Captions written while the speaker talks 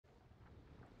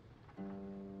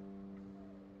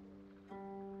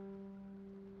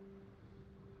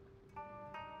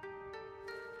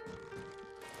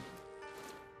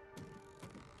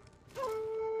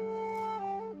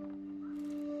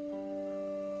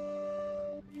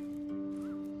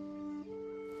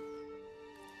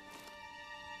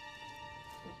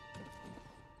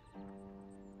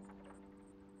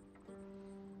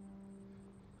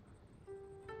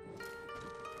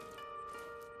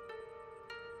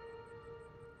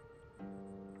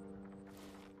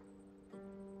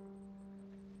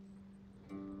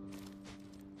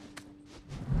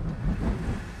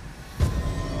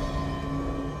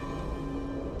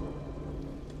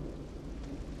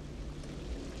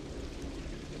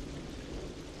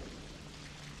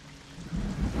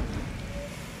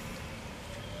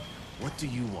do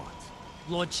you want?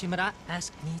 Lord Shimura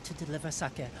asked me to deliver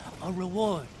sake, a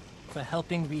reward for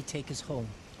helping retake his home.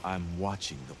 I'm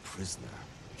watching the prisoner.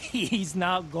 He's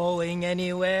not going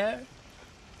anywhere.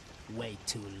 Wait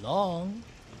too long,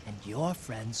 and your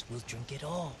friends will drink it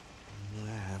all. I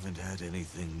haven't had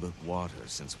anything but water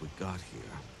since we got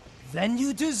here. Then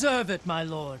you deserve it, my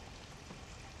lord.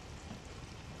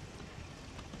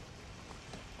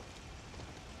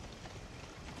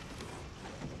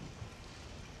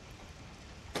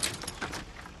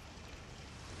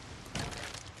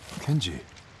 Kenji,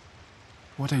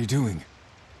 what are you doing?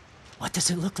 What does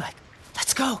it look like?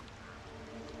 Let's go!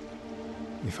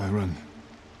 If I run,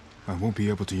 I won't be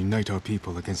able to unite our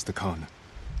people against the Khan.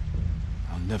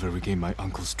 I'll never regain my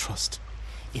uncle's trust.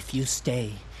 If you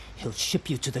stay, he'll ship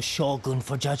you to the Shogun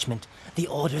for judgment. The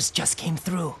orders just came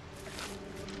through.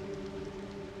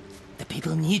 The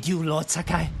people need you, Lord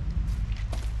Sakai.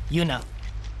 Yuna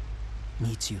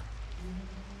needs you.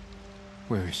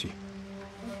 Where is she?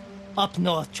 Up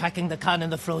north, tracking the Khan in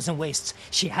the frozen wastes.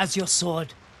 She has your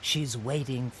sword. She's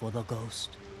waiting for the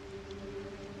ghost.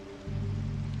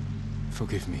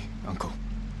 Forgive me, uncle.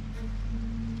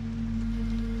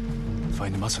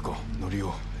 Find Masako,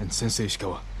 Norio, and Sensei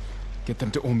Ishikawa. Get them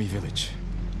to Omi village.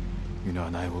 Yuna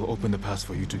and I will open the pass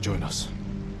for you to join us.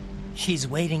 She's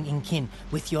waiting in Kin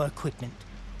with your equipment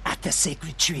at the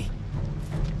sacred tree.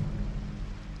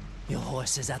 Your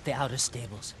horse is at the outer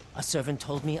stables. A servant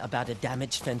told me about a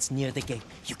damaged fence near the gate.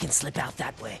 You can slip out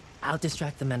that way. I'll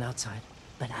distract the men outside,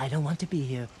 but I don't want to be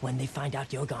here when they find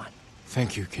out you're gone.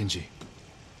 Thank you, Kenji.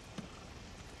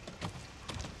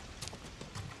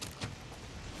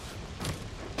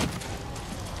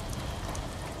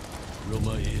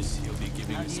 Rumor is he'll be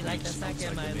giving How a do you like the speech sake,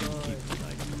 outside my the main lord? keep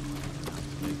tonight.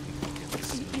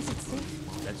 Is it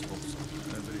safe? Let's hope so.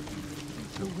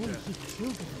 The way he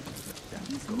killed him.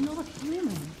 He's not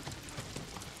human.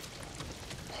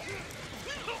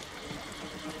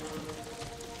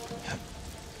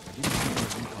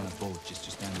 This week on a boat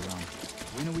just down the road.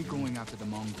 When are we going after the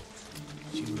Mongols?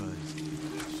 She was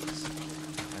delicious.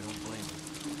 I don't blame her.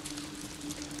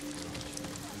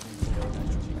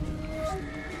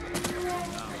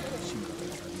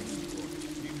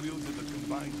 He wielded a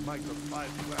combined might of 5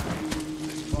 clans.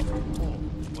 They fought them all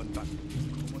in one battle.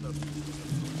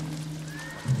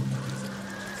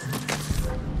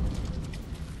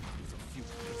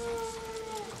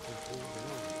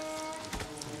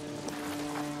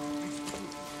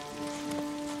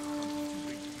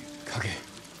 Kage.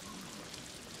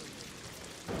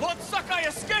 Lord Sakai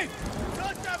escaped!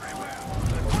 Not everywhere!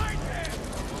 Find him!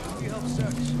 We help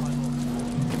search, my lord.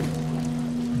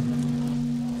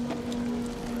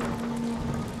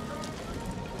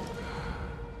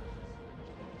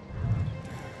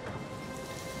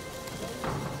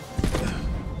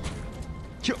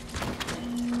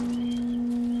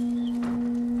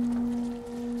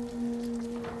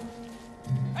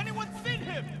 Anyone seen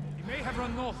him? He may have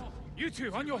run north. You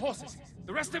two, on your horses.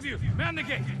 The rest of you, man the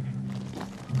gate.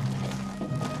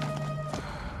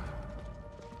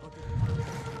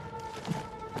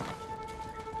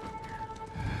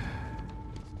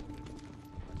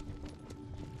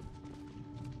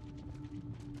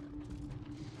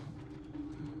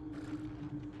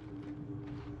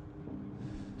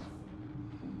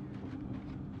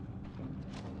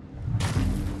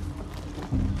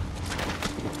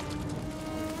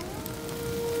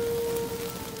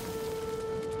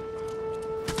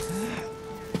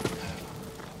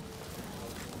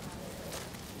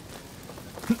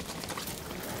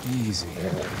 Easy.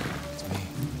 It's me.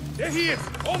 There he is,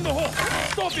 on the horse.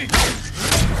 Stop him!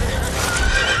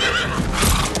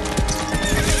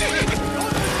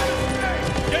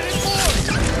 Get him forward!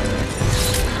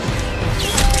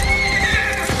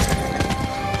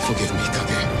 Forgive me,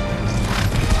 Kage.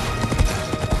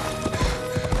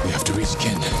 We have to reach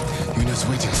Ken. Yuna's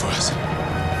waiting for us.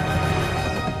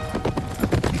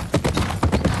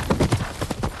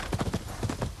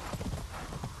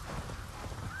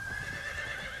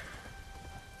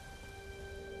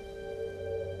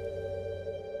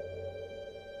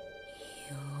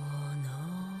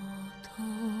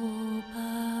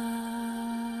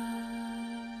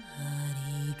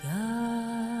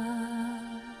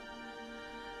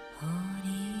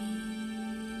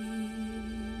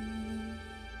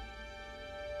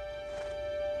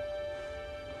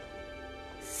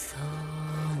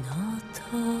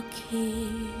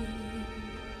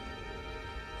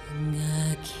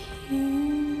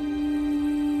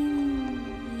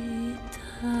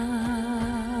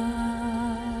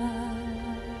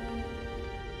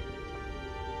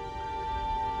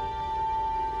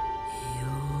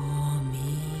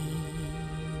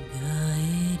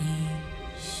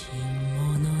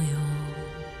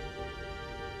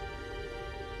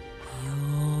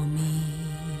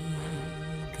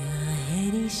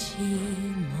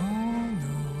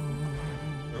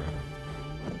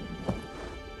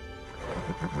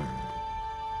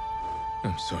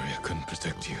 I'm sorry I couldn't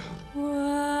protect you.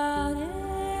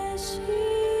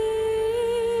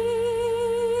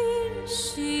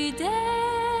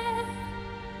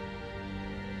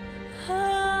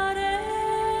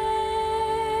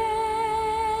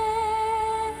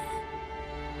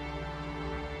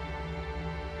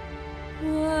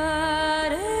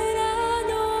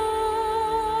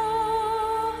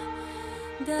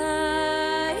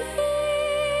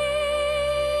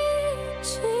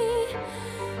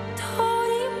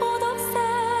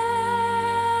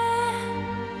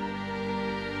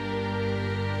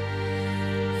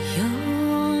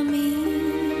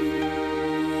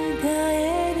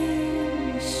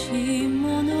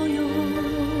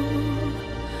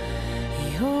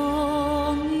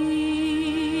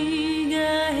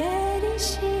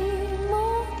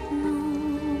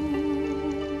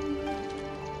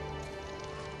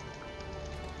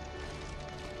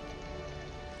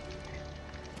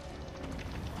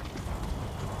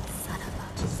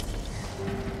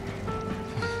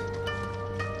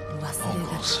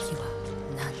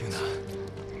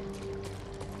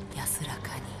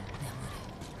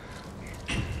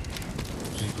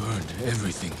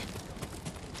 Everything.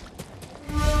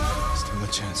 Still a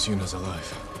chance Yuna's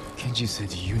alive. Kenji said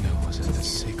Yuna was at the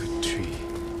sacred tree.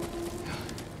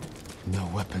 No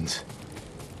weapons.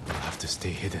 I'll have to stay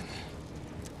hidden.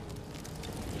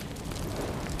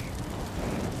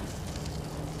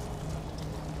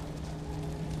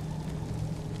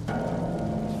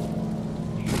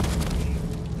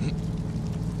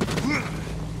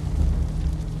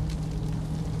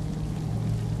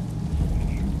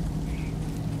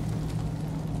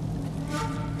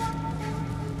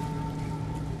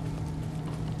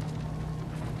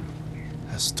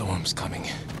 Storm's coming.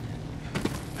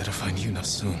 Better find Yuna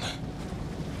soon.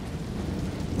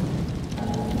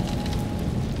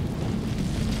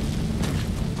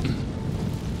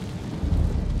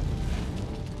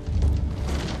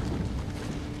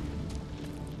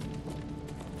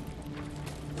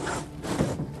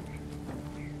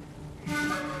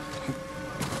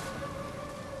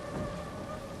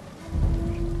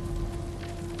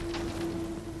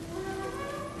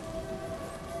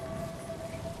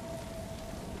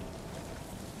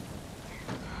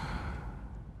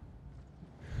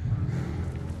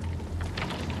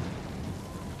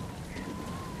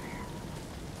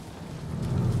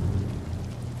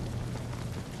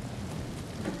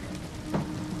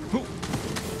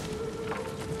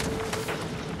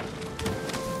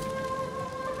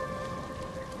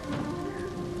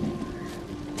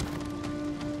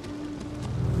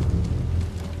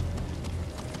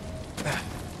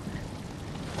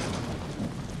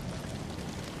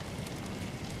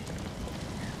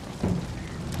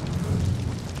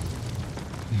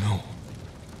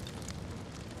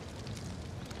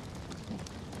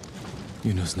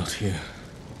 Yuna's not here.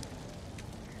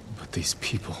 But these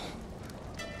people...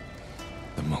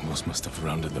 The Mongols must have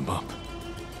rounded them up.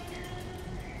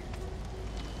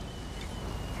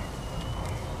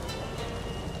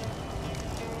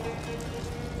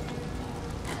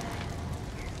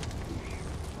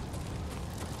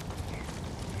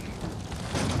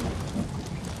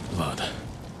 Blood.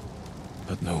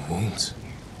 But no wounds.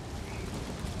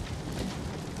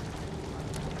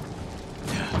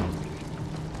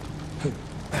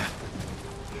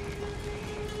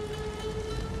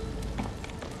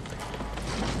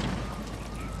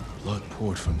 Blood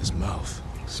poured from his mouth.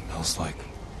 Smells like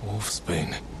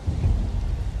wolfsbane.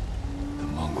 The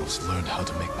Mongols learned how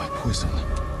to make my poison.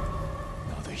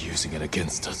 Now they're using it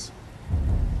against us.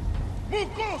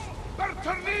 Mukos!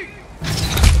 Berternig!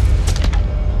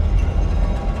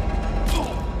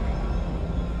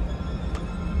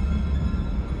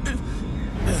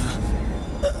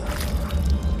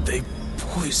 They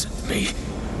poisoned me.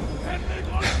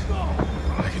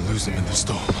 I can lose them in the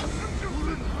storm.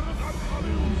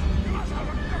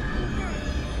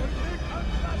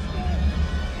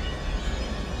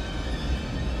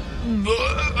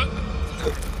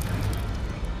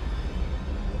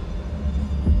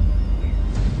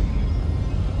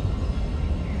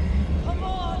 Come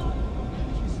on!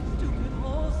 You stupid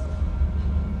horse!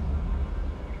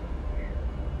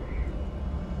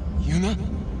 Yuna?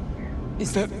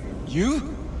 Is that you?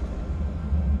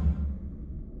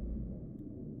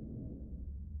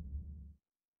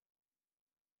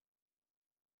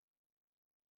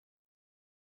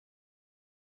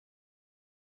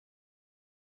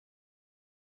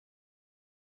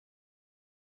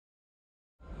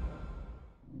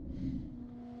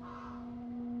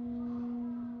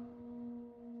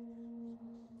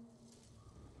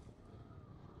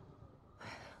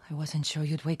 I wasn't sure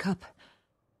you'd wake up.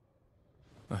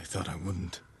 I thought I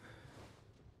wouldn't.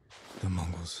 The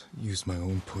Mongols used my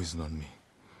own poison on me.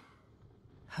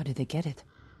 How did they get it?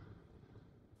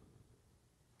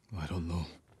 I don't know.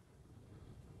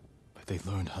 But they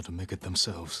learned how to make it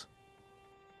themselves.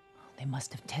 They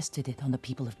must have tested it on the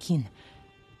people of Qin.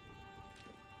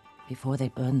 Before they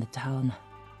burned the town,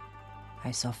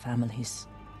 I saw families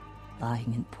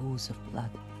lying in pools of blood.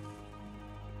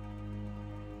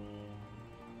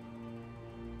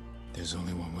 There's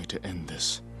only one way to end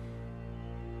this.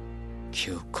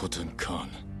 Kill Khotun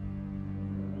Khan.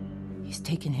 He's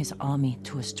taken his army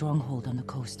to a stronghold on the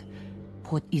coast,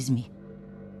 Port Izmi.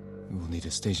 We will need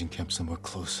a staging camp somewhere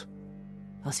close.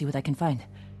 I'll see what I can find.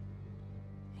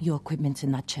 Your equipment's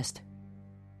in that chest.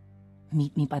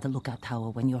 Meet me by the lookout tower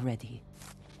when you're ready.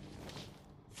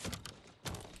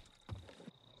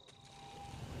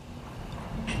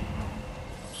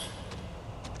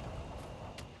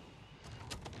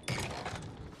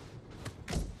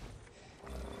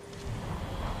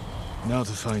 Now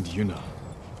to find Yuna.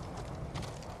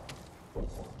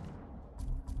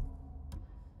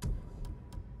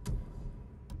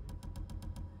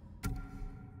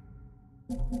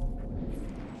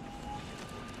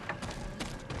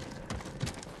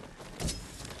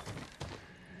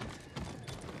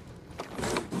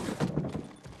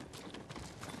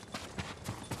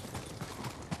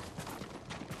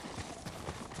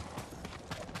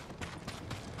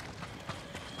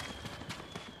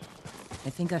 I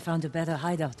think I found a better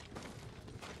hideout.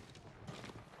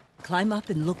 Climb up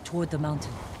and look toward the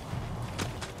mountain.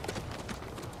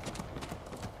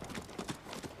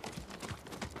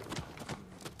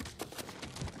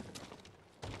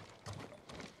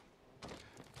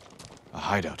 A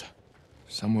hideout.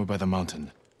 Somewhere by the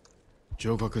mountain.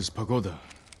 Jogaku's pagoda.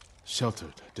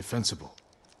 Sheltered, defensible.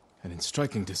 And in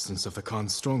striking distance of the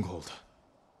Khan's stronghold.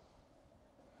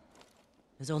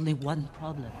 There's only one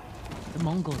problem. The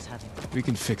Mongols have it. We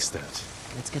can fix that.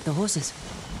 Let's get the horses.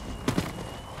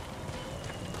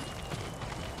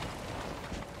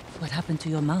 What happened to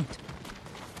your mount?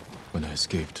 When I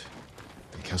escaped,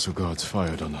 the castle guards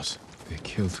fired on us. They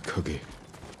killed Kage.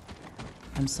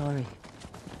 I'm sorry.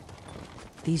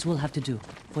 These will have to do,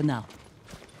 for now.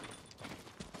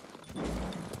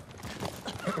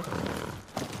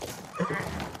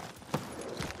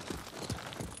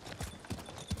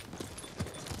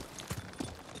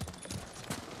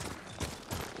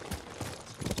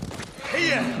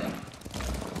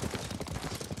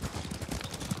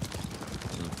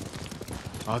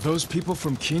 Are those people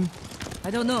from Qin? I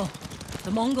don't know.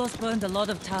 The Mongols burned a lot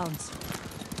of towns.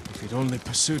 If we'd only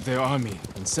pursued their army,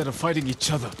 instead of fighting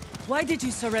each other. Why did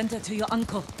you surrender to your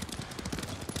uncle?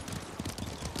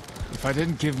 If I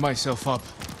didn't give myself up,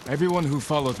 everyone who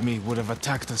followed me would have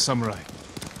attacked the samurai.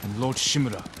 And Lord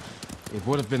Shimura. It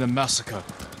would have been a massacre.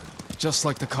 Just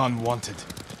like the Khan wanted.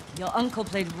 Your uncle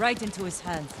played right into his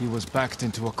hands. He was backed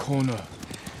into a corner.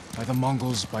 By the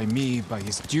Mongols, by me, by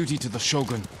his duty to the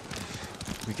Shogun.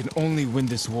 We can only win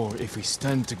this war if we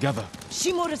stand together.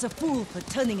 Shimura's a fool for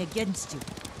turning against you.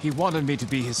 He wanted me to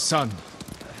be his son.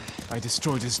 I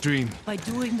destroyed his dream. By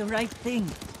doing the right thing.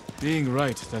 Being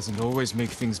right doesn't always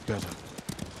make things better.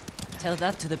 Tell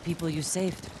that to the people you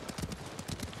saved.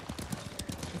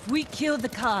 If we kill the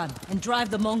Khan and drive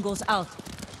the Mongols out,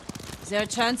 is there a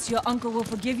chance your uncle will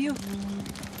forgive you?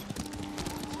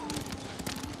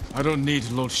 I don't need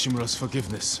Lord Shimura's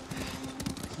forgiveness.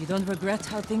 You don't regret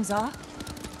how things are?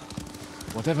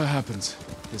 Whatever happens,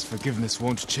 his forgiveness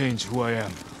won't change who I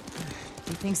am.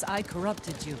 He thinks I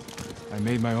corrupted you. I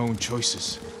made my own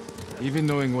choices. Even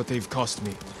knowing what they've cost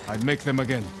me, I'd make them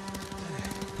again.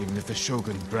 Even if the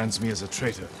Shogun brands me as a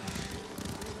traitor.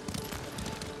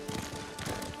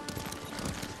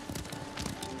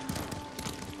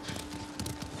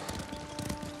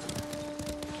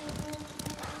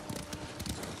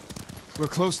 We're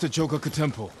close to Jogaku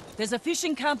Temple. There's a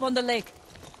fishing camp on the lake.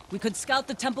 We could scout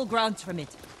the temple grounds from it.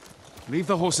 Leave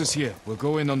the horses here. We'll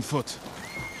go in on foot.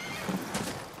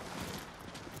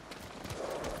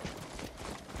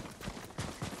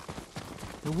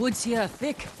 The woods here are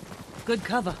thick. Good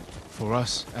cover. For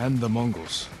us and the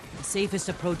Mongols. The safest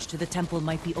approach to the temple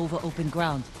might be over open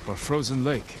ground. Or frozen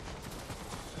lake.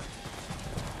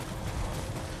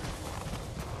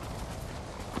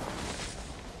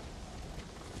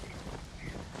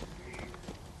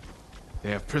 They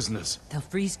have prisoners. They'll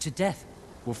freeze to death.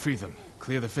 We'll free them,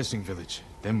 clear the fishing village,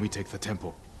 then we take the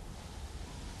temple.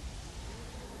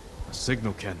 A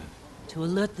signal cannon. To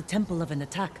alert the temple of an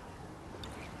attack.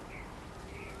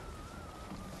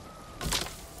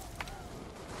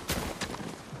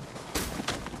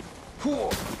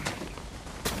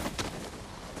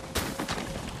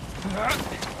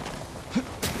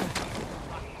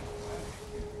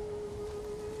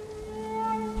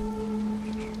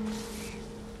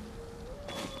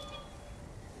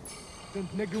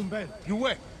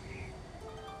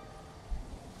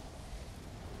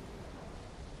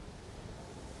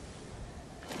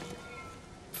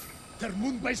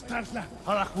 Termun baistarla,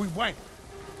 alahuiwai.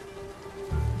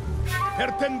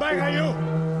 Herten bagayo.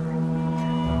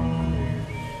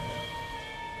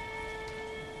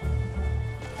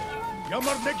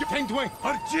 Yamar neki tengtwai,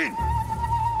 arjin.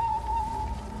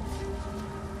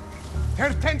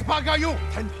 Herten bagayo,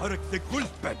 ten harak de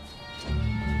gulpen.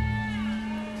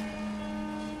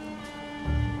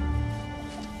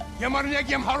 Yamar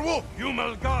neki yam harwo,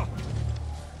 yumelga.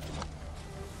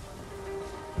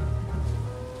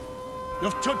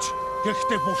 Явчаач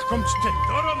гэхдээ булхамжтай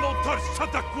дараа нутаар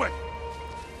шатахгүй.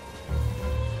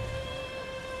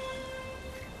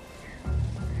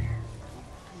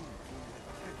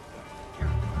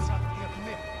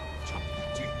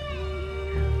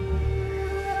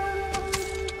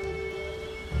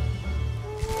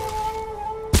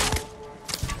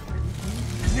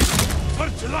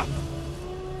 Барчла.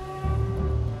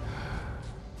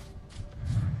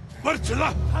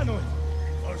 Барчла. Ханой.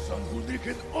 Arsan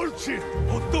Guldiken Olchi!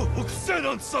 Otto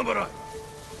Uksenon Samurai!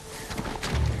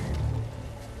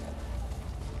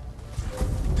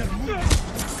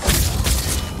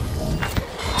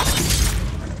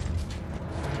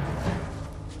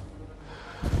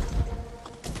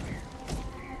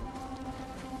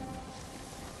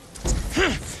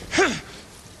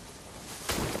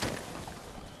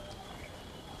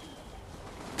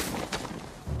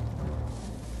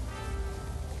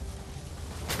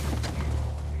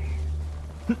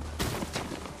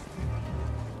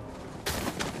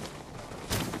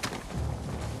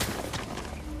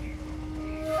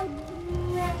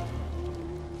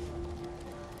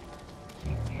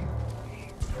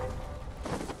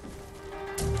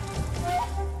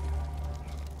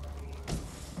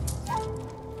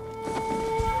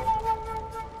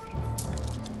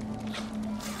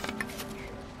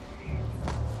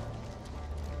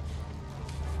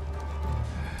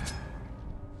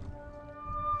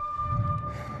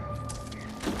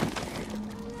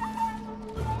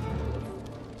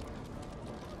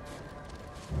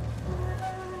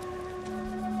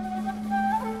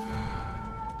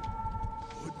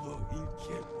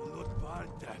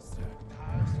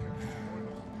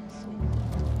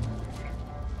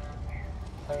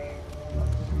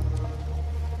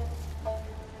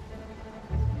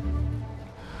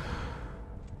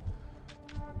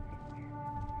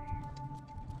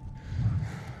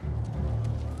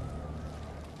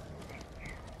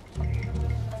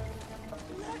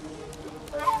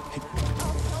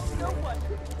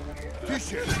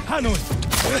 Hanoi!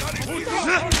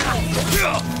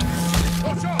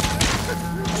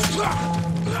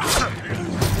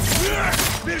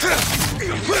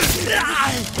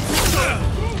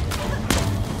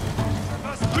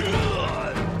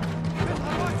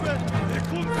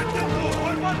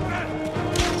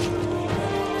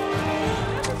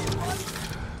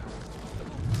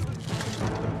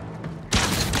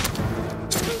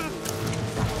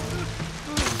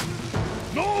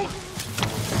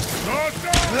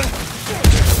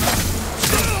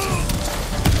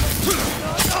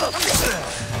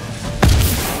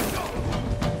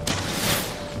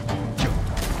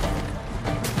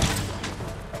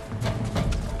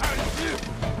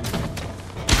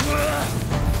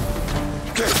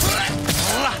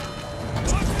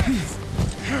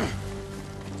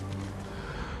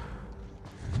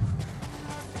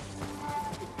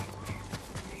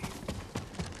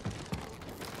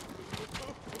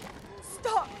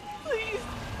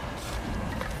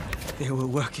 They were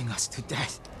working us to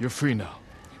death. You're free now.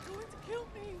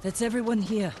 That's everyone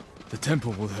here. The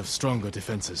temple will have stronger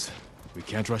defenses. We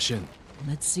can't rush in.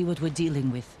 Let's see what we're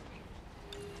dealing with.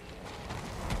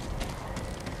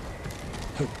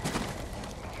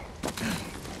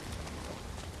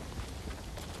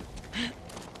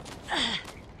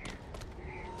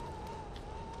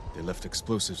 They left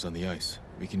explosives on the ice.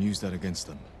 We can use that against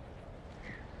them.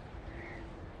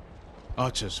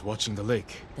 Archers watching the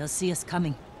lake. They'll see us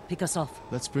coming. Pick us off.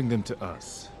 Let's bring them to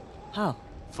us. How?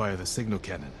 Fire the signal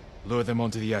cannon. Lure them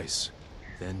onto the ice.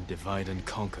 Then divide and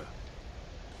conquer.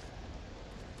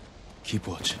 Keep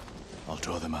watch. I'll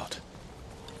draw them out.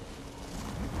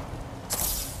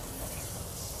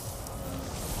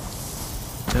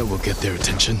 That will get their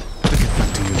attention. I'll get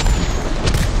back to you.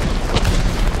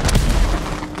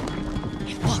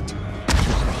 It worked.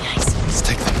 On the ice. Let's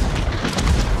take them.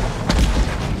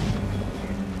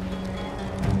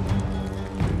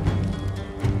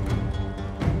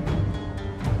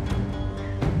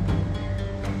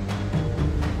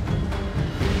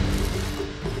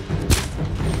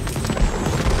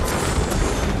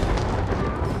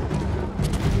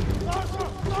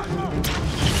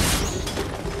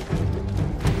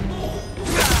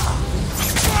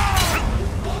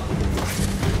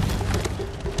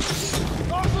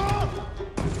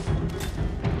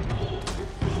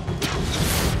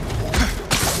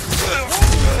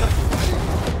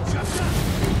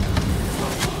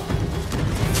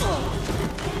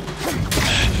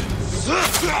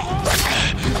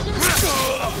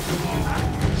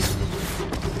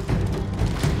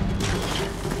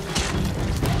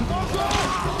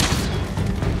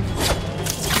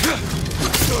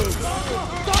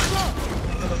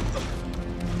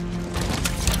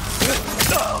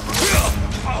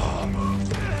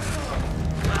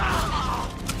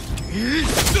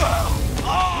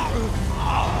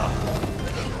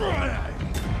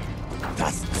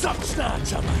 We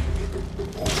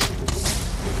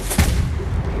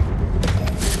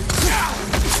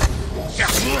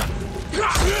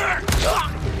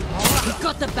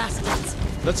got the bastards!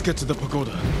 Let's get to the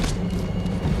pagoda.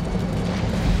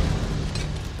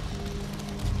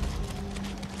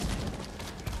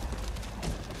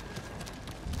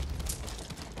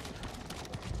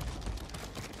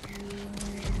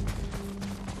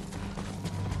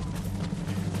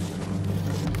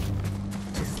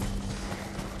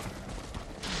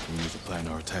 We need to plan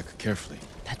our attack carefully.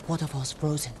 That waterfall's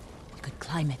frozen. We could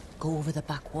climb it, go over the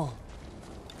back wall.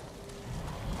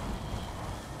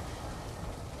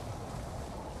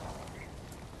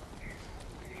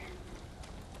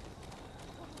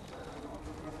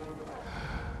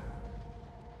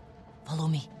 Follow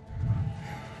me.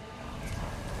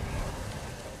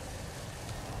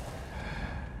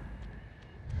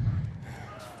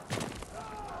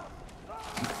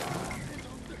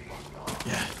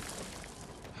 Yeah.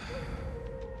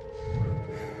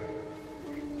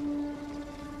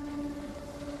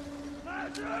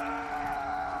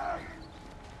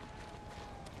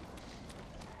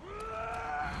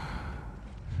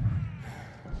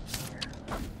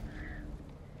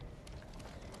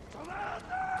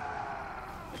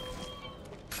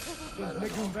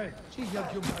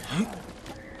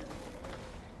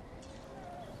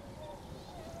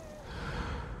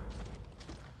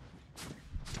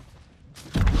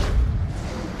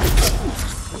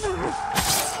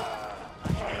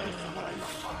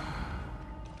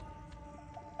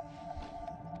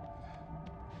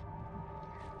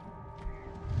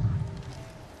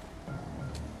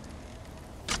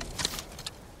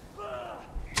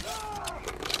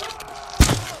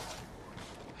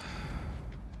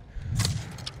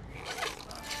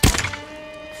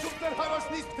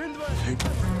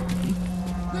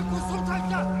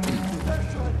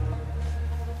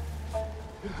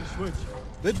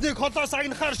 Бидний холоос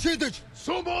агнахаар шийдэж.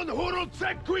 Сумон хурууд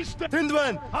заггүйстэй. Тэнд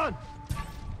байна. Хаан.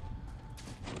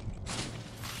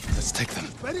 Let's take them.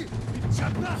 Бари. Би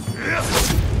чадна.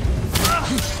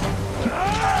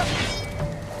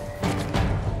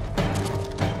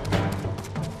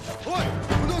 Ой,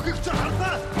 өнөөхийг чи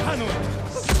харлаа. Хаан уу?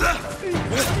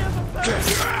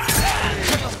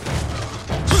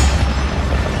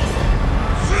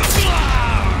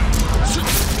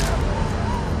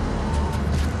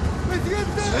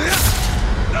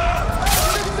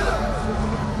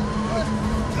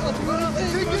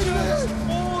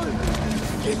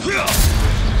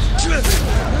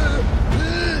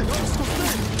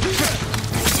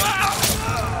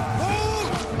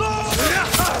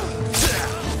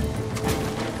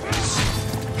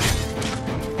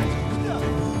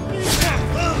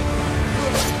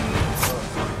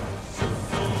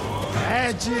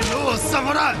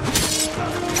 Samurai!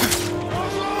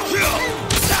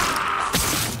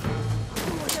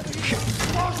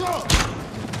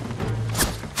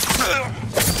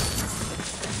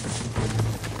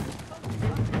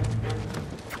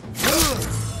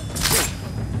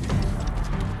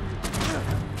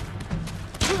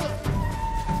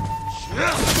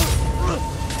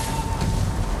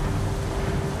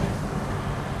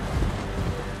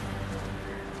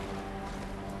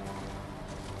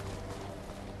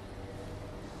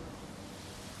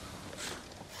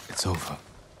 It's over.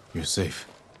 You're safe.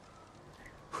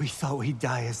 We thought we'd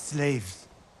die as slaves.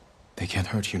 They can't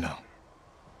hurt you now.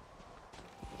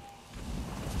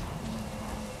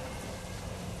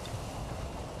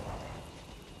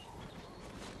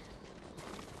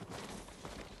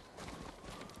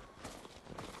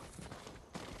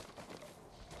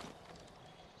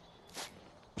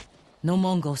 No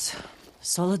Mongols.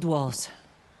 Solid walls.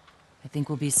 I think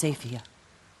we'll be safe here.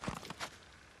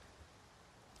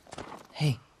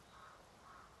 Hey.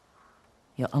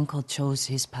 Your uncle chose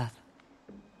his path.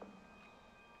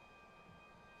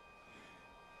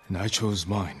 And I chose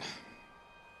mine.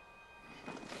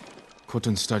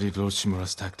 Khotun studied Lord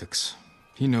Shimura's tactics.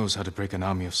 He knows how to break an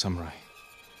army of samurai.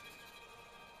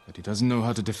 But he doesn't know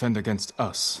how to defend against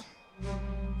us.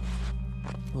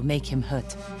 We'll make him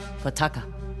hurt. For Taka.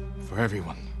 For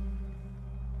everyone.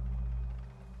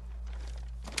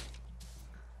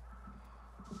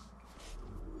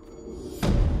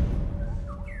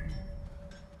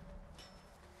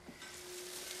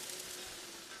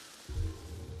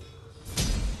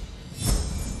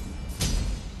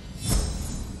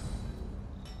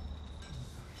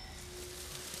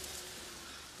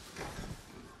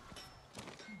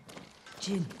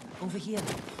 Jin, over here.